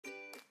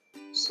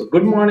So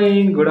good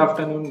morning, good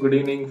afternoon, good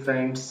evening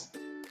friends.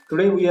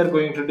 Today we are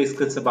going to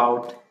discuss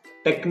about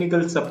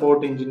technical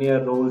support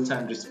engineer roles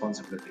and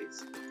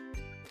responsibilities.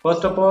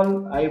 First of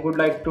all, I would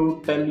like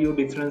to tell you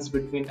difference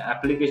between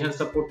application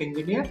support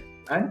engineer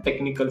and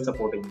technical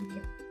support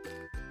engineer.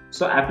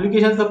 So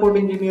application support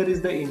engineer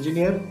is the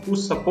engineer who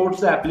supports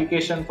the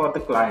application for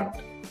the client.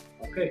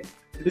 Okay,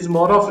 it is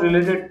more of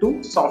related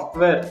to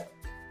software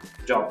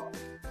job.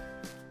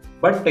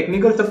 But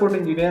technical support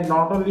engineer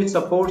not only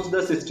supports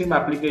the system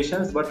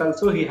applications, but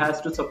also he has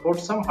to support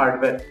some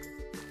hardwares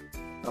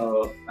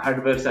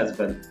as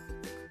well.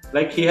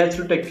 Like he has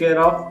to take care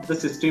of the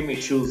system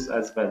issues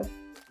as well,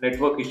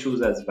 network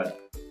issues as well.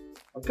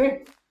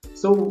 Okay,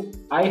 so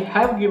I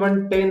have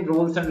given 10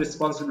 roles and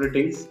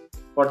responsibilities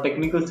for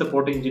technical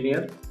support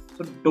engineer.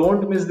 So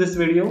don't miss this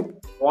video.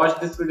 Watch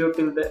this video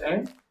till the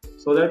end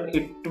so that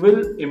it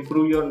will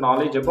improve your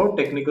knowledge about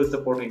technical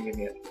support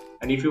engineer.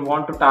 And if you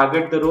want to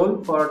target the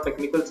role for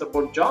technical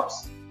support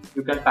jobs,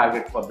 you can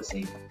target for the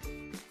same.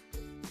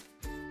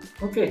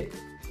 Okay.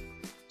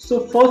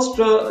 So first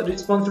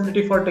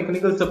responsibility for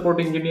technical support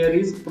engineer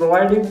is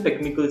providing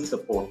technical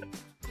support.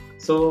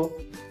 So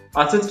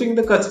assisting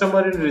the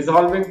customer in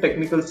resolving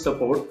technical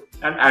support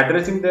and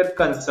addressing their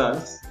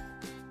concerns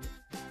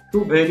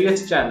through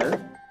various channels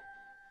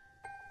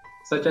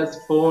such as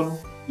phone,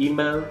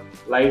 email,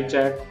 live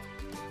chat.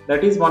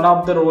 That is one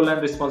of the role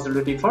and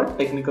responsibility for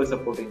technical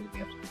support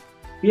engineer.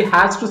 He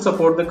has to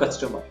support the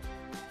customer.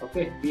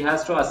 Okay, he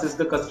has to assist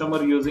the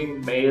customer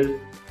using mail,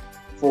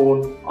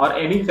 phone, or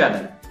any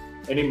channel,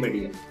 any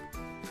medium.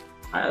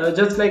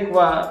 Just like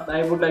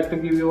I would like to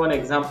give you an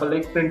example,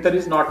 like printer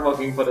is not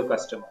working for the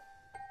customer,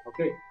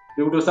 okay,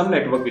 due to some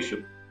network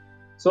issue.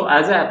 So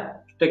as a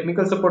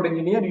technical support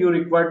engineer, you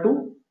require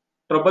to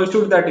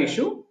troubleshoot that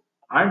issue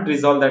and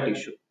resolve that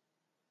issue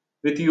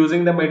with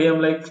using the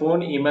medium like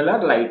phone, email,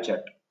 or live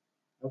chat.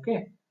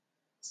 Okay.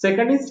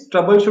 Second is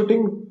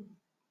troubleshooting.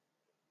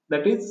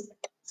 That is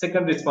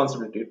second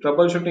responsibility.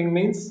 Troubleshooting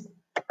means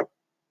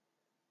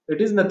it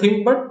is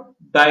nothing but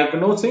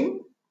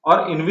diagnosing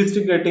or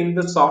investigating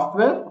the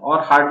software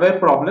or hardware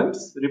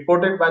problems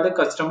reported by the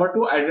customer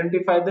to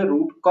identify the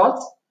root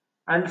cause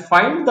and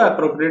find the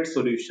appropriate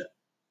solution.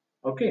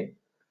 Okay.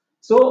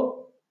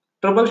 So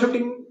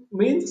troubleshooting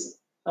means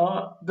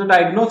the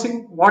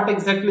diagnosing what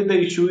exactly the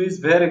issue is,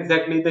 where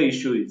exactly the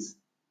issue is,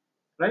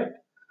 right?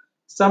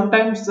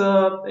 Sometimes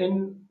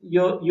in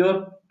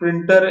your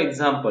printer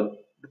example,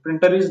 the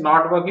printer is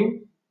not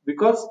working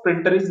because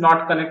printer is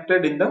not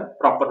connected in the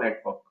proper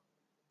network.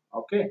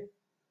 Okay,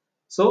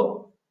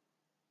 so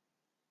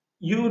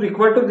you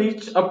require to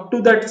reach up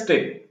to that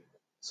step,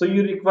 so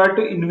you require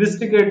to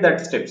investigate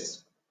that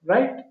steps,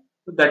 right?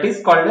 So that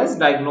is called as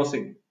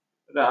diagnosing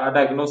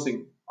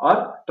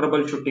or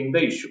troubleshooting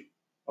the issue.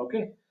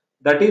 Okay,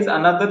 that is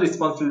another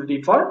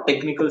responsibility for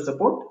technical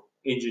support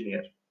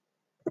engineer.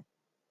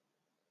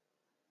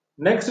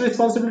 Next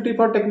responsibility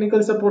for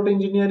technical support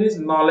engineer is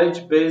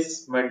knowledge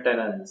base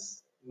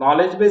maintenance.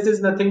 Knowledge base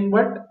is nothing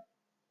but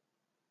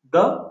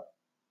the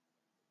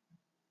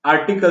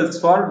articles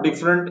for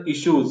different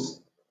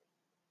issues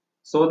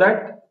so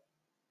that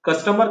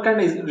customer can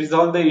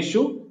resolve the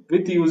issue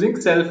with using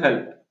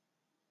self-help.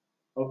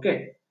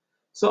 Okay.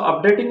 So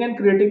updating and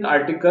creating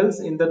articles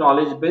in the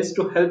knowledge base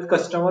to help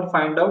customer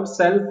find out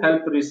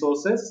self-help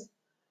resources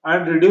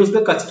and reduce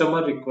the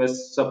customer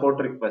support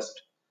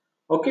request.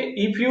 Okay,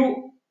 if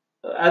you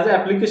as an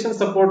application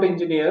support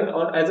engineer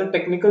or as a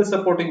technical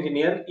support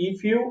engineer,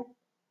 if you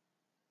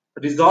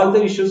resolve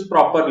the issues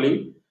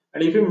properly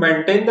and if you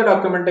maintain the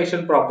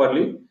documentation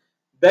properly,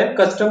 then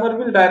customer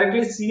will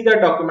directly see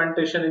that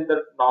documentation in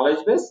the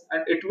knowledge base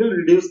and it will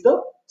reduce the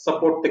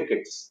support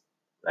tickets,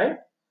 right?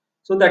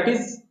 So that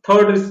is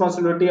third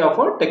responsibility of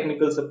a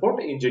technical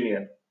support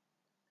engineer.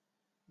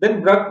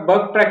 Then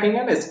bug tracking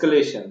and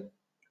escalation.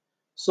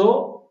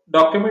 So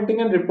documenting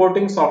and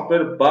reporting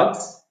software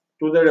bugs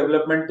to the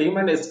development team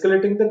and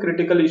escalating the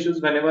critical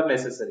issues whenever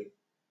necessary.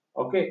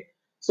 Okay.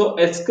 So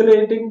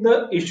escalating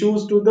the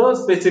issues to the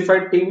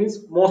specified team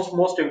is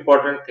most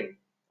important thing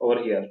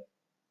over here.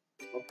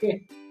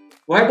 Okay.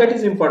 Why that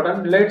is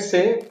important? Let's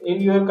say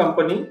in your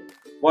company,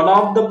 one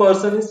of the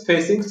person is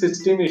facing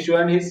system issue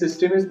and his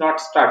system is not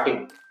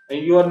starting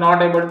and you are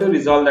not able to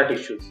resolve that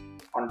issues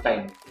on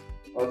time.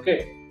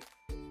 Okay.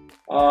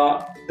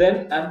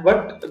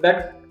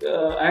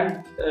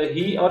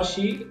 He or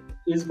she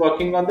is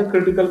working on the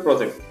critical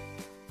project,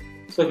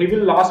 so he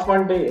will last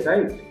one day,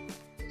 right?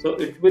 So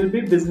it will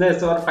be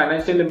business or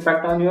financial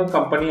impact on your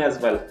company as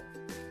well.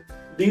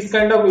 These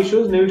kind of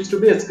issues needs to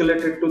be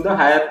escalated to the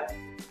higher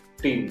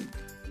team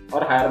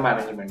or higher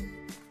management.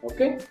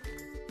 Okay,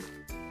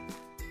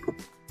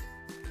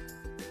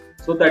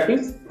 so that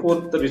is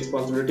fourth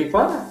responsibility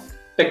for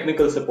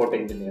technical support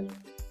engineer.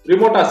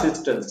 Remote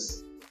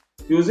assistance.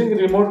 Using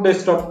remote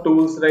desktop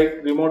tools like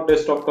remote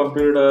desktop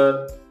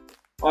computer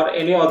or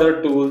any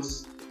other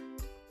tools,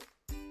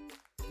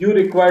 you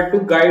require to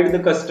guide the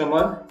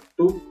customer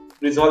to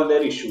resolve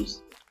their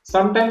issues.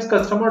 Sometimes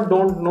customer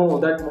don't know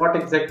that what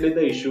exactly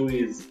the issue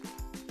is,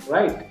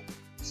 right?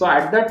 So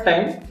at that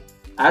time,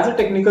 as a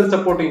technical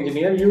support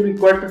engineer, you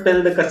require to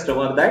tell the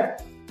customer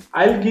that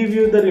I'll give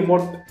you the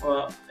remote,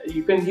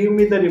 you can give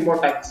me the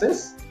remote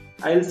access,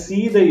 I'll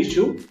see the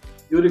issue,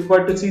 you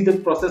require to see the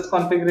process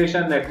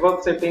configuration,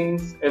 network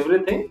settings,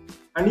 everything,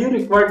 and you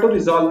require to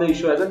resolve the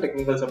issue as a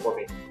technical support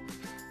engineer.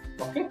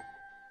 Okay.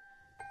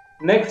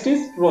 Next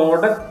is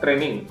product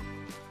training.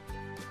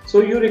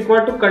 So you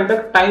require to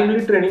conduct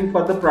timely training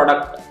for the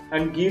product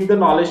and give the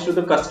knowledge to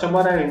the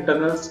customer and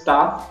internal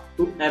staff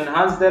to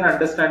enhance their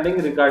understanding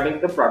regarding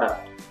the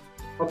product.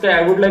 Okay,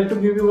 I would like to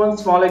give you one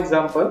small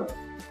example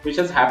which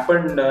has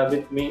happened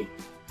with me.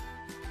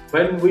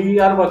 When we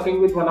are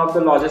working with one of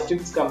the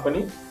logistics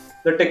company,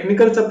 the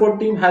technical support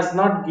team has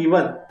not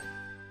given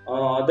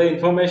the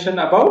information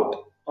about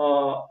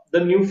the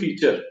new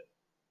feature,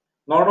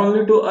 not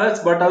only to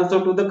us but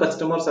also to the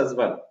customers as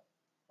well.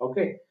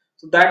 Okay,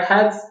 so that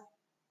has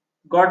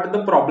got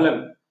the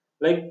problem,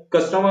 like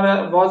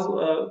customer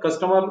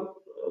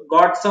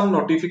got some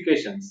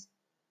notifications,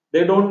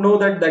 they don't know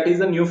that that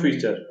is a new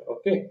feature.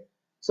 Okay,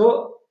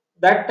 so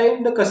that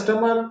time the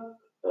customer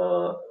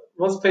uh,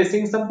 was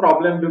facing some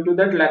problem due to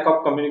that lack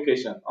of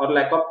communication or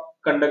lack of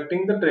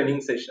conducting the training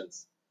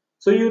sessions.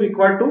 So you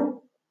require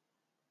to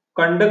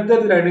conduct the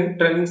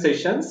training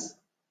sessions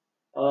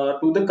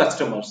to the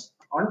customers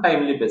on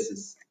timely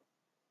basis.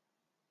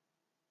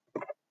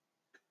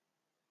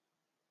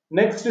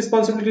 Next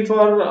responsibility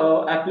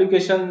for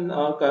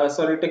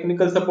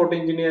technical support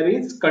engineer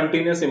is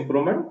continuous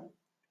improvement,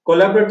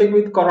 collaborating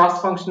with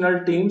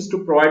cross-functional teams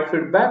to provide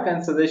feedback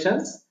and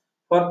suggestions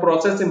for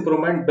process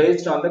improvement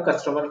based on the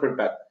customer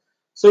feedback.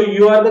 So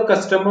you are the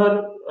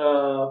customer,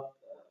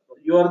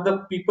 you are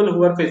the people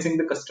who are facing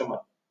the customer.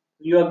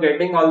 You are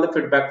getting all the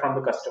feedback from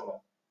the customer.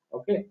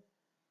 Okay.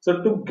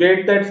 So to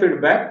get that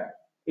feedback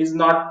is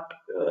not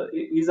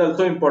is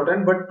also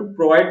important, but to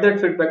provide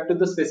that feedback to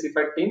the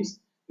specified teams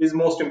is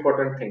most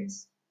important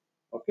things.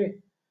 Okay,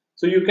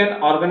 so you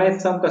can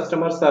organize some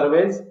customer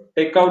surveys,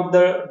 take out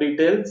the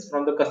details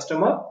from the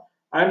customer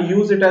and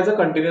use it as a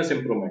continuous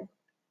improvement.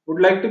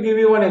 Would like to give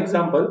you one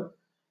example.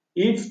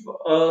 If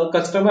a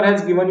customer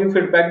has given you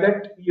feedback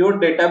that your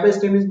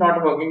database team is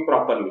not working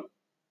properly,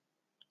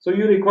 so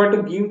you require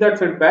to give that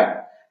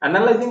feedback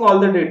analyzing all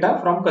the data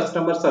from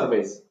customer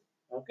surveys.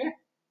 Okay.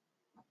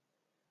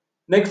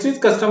 Next is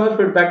customer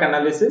feedback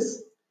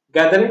analysis,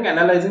 gathering,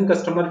 analyzing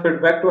customer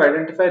feedback to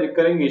identify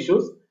recurring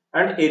issues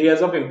and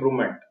areas of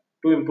improvement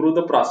to improve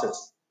the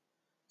process.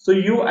 So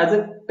you as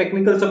a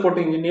technical support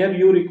engineer,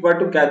 you require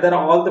to gather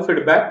all the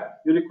feedback,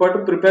 you require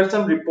to prepare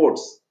some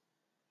reports.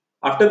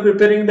 After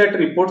preparing that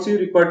reports, you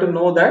require to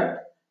know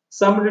that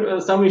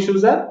some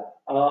issues are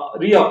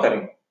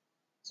reoccurring.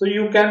 So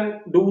you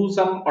can do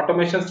some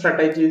automation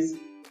strategies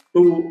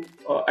to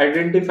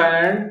identify,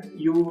 and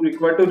you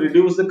require to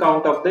reduce the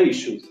count of the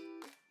issues.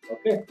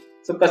 Okay,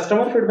 so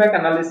customer feedback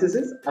analysis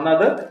is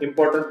another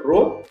important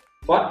role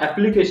for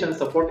application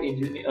support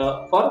engineer,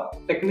 for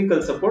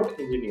technical support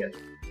engineer.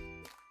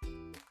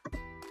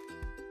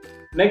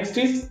 Next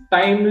is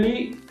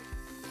timely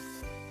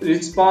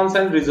response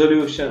and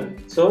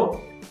resolution.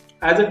 So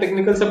as a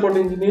technical support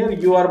engineer,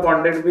 you are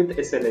bonded with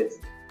SLAs.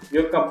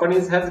 Your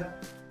companies has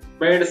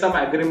made some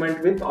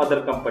agreement with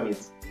other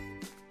companies.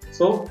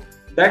 So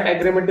that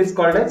agreement is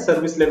called as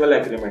service level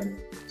agreement.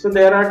 So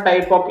there are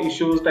type of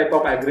issues, type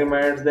of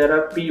agreements. There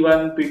are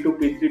P1, P2,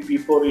 P3,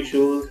 P4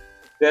 issues.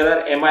 There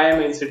are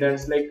MIM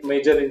incidents, like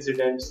major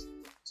incidents.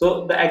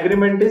 So the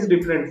agreement is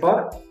different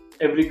for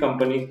every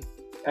company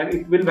and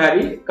it will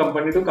vary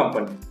company to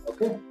company.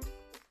 Okay.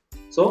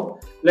 So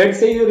let's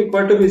say you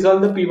require to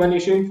resolve the P1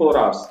 issue in 4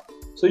 hours.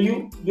 So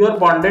you are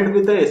bonded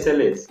with the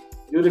SLAs.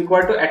 You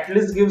require to at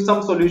least give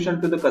some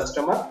solution to the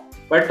customer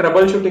by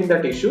troubleshooting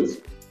that issues,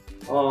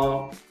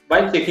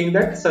 by checking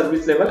that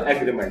service level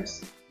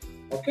agreements.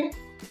 Okay,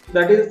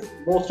 that is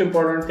most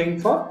important thing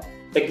for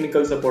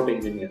technical support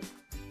engineer.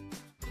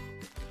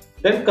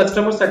 Then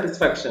customer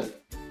satisfaction.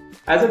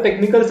 As a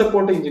technical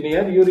support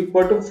engineer, you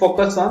require to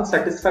focus on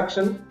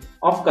satisfaction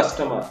of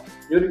customer.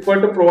 You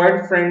require to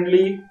provide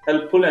friendly,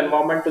 helpful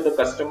environment to the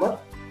customer.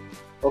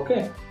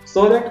 Okay,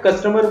 so that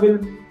customer will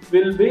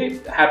be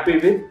happy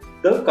with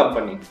the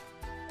company.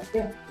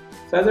 Okay,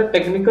 so as a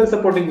technical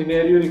support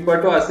engineer, you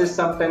require to assist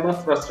sometimes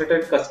a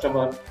frustrated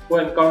customer who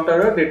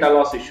encounter a data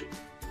loss issue.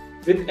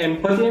 With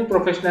empathy and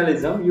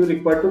professionalism, you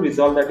require to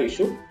resolve that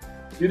issue.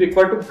 You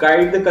require to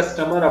guide the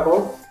customer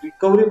about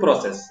recovery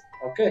process.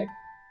 Okay,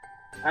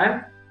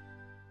 and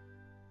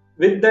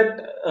with that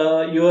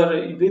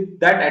with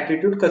that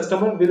attitude,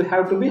 customer will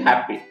have to be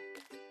happy.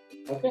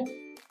 Okay.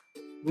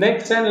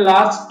 Next and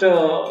last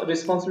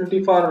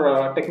responsibility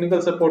for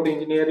technical support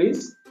engineer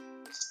is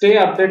stay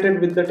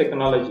updated with the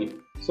technology.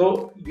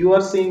 So you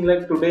are seeing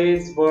like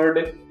today's world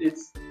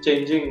is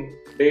changing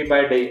day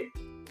by day.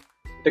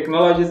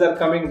 Technologies are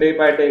coming day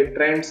by day.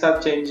 Trends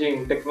are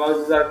changing.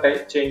 Technologies are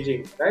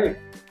changing, right?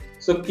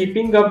 So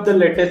keeping up the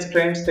latest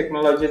trends,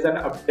 technologies and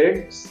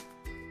updates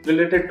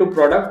related to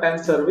product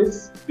and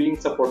service being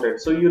supported.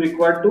 So you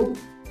require to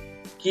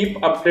keep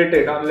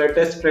updated on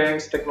latest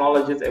trends,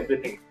 technologies,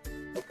 everything.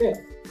 Okay.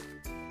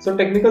 So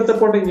technical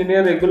support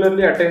engineer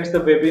regularly attends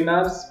the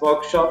webinars,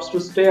 workshops to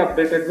stay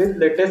updated with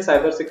latest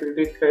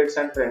cybersecurity threats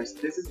and trends.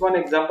 This is one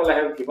example I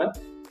have given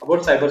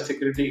about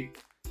cybersecurity.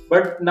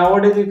 But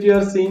nowadays, if you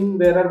are seeing,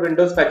 there are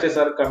Windows patches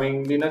are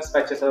coming, Linux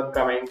patches are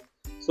coming.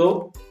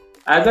 So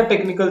as a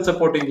technical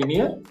support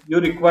engineer, you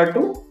require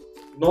to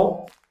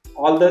know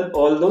all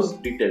those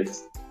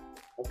details.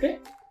 Okay.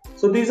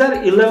 So these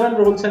are 11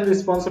 roles and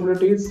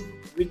responsibilities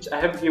which I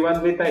have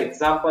given with an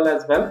example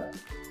as well.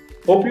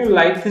 Hope you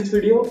like this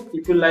video.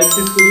 If you like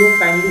this video,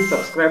 kindly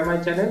subscribe my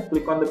channel,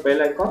 click on the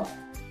bell icon.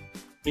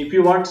 If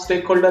you want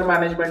stakeholder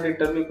management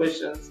interview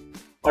questions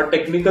or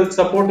technical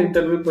support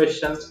interview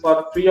questions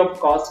for free of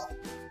cost,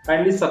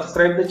 kindly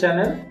subscribe the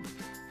channel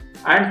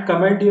and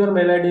comment your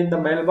mail ID in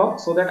the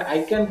mailbox so that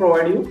I can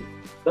provide you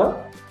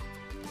the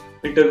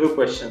interview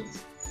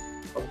questions.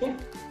 Okay,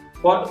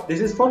 this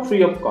is for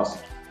free of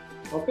cost.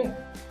 Okay,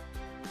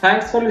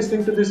 thanks for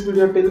listening to this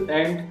video till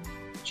end.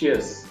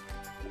 Cheers.